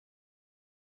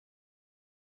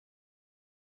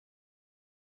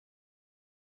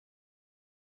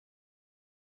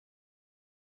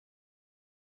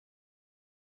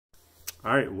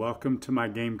Alright, welcome to my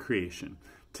game creation.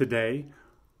 Today,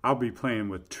 I'll be playing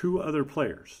with two other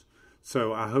players.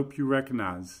 So I hope you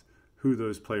recognize who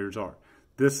those players are.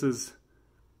 This is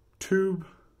Tube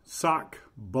Sock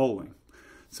Bowling.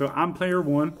 So I'm player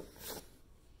one.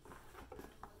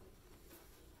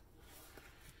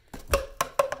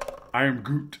 I am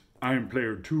Goot. I am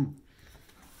player two.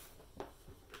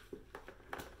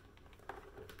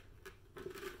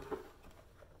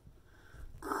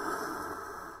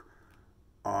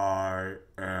 I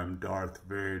am Darth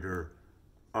Vader.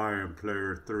 I am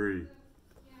player three.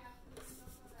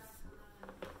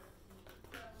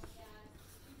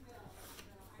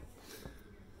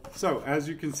 So, as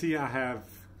you can see, I have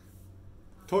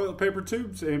toilet paper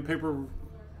tubes and paper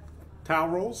towel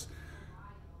rolls.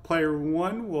 Player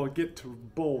one will get to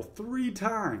bowl 3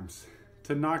 times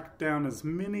to knock down as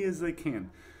many as they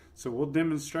can. So we'll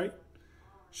demonstrate,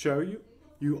 show you.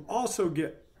 You also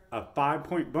get a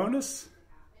 5-point bonus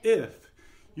if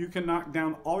you can knock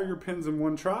down all your pins in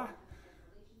one try.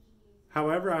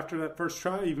 However, after that first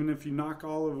try, even if you knock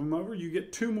all of them over, you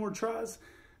get 2 more tries.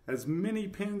 As many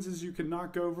pins as you can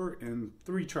knock over in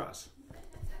 3 tries.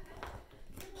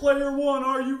 Player one,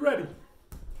 are you ready?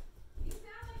 You sound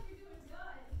like you're doing good.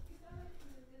 You sound like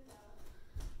you're doing good.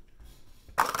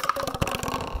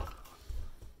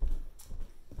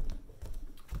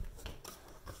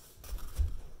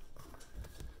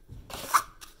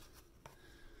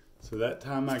 So that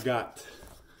time I got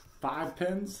 5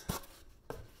 pins.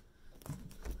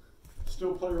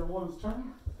 Still player one's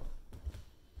turn.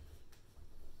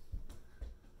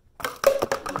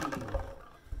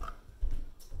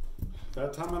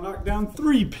 That time I knocked down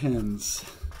 3 pins.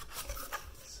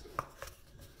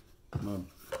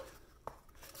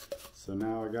 So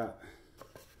now I got...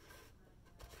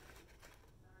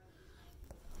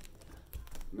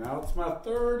 Now it's my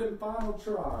 3rd and final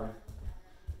try.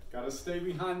 Gotta stay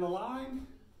behind the line.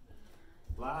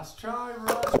 Last try,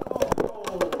 right?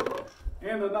 Oh,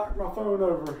 and I knocked my phone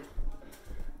over.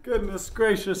 Goodness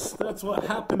gracious, that's what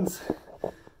happens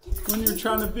when you're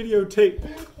trying to videotape.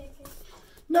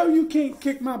 No, you can't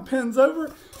kick my pins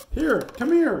over. Here,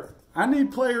 come here. I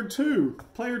need player 2.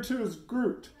 Player 2 is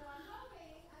Groot.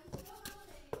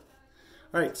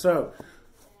 Alright, so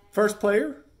first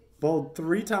player bowled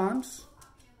 3 times.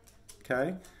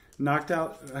 Okay. Knocked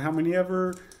out how many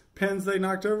ever pins they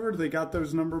knocked over, they got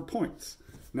those number of points.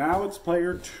 Now it's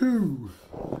player 2.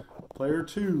 Player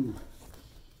 2.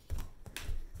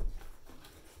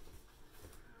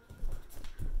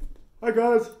 Hi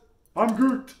guys, I'm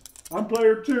Groot. I'm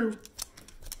player 2.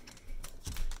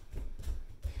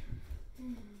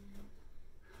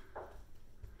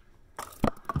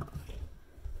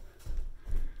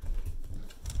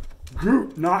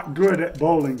 Groot not good at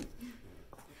bowling.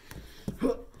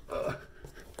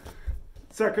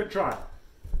 Second try.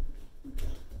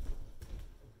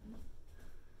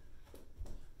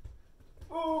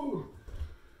 Oh,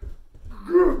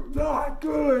 Groot not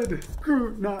good.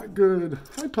 Groot not good.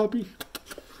 Hi puppy.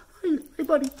 Hey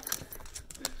buddy.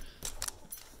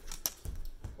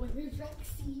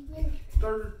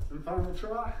 Third and final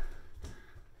try.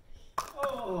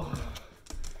 Oh.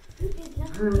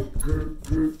 Groot, Groot,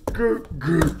 Groot, Groot,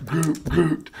 Groot, Groot,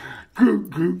 Groot, Groot,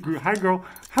 Groot, Groot. Hi girl.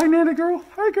 Hi Nana girl.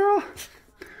 Hi girl.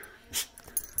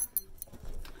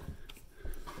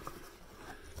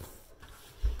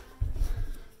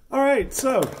 Alright,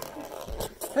 so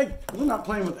hey, we're not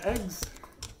playing with eggs.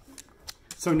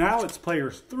 So now it's player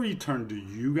 3 turn. Do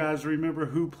you guys remember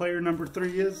who player number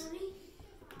 3 is?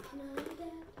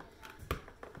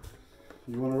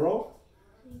 You want to roll?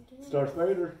 It's Darth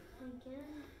Vader.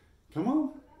 Come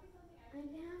on.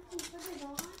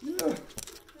 Yeah.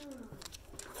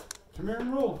 Come here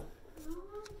and roll.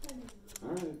 All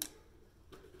right.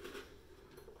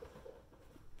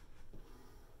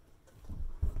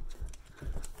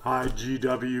 Hi,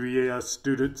 GWES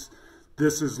students.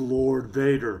 This is Lord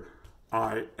Vader.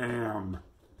 I am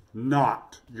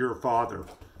not your father.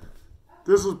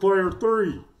 This is player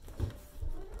 3.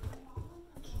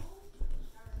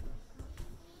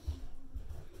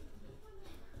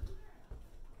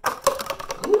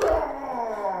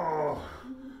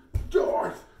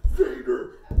 Darth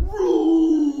Vader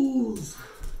rules!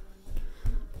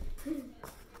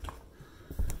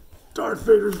 Darth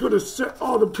Vader's gonna set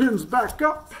all the pins back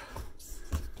up.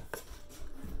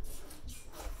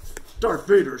 Darth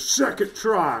Vader's second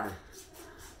try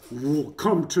will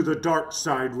come to the dark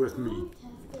side with me.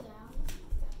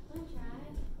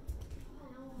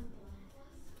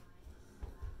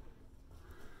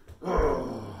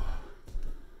 Oh,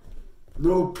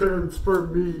 no pins for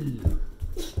me.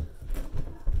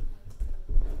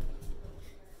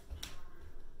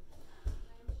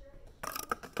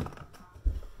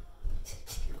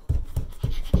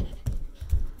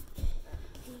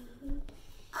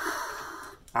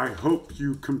 I hope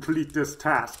you complete this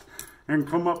task and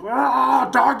come up.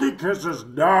 Doggy kisses!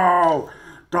 No!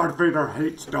 Darth Vader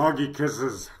hates doggy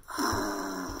kisses.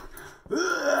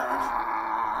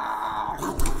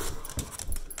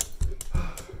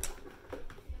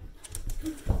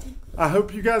 I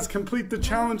hope you guys complete the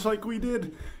challenge like we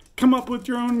did. Come up with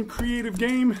your own creative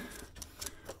game.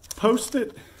 Post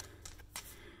it.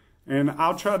 And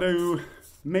I'll try to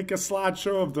make a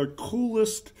slideshow of the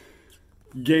coolest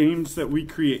games that we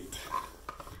create.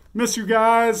 Miss you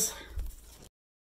guys.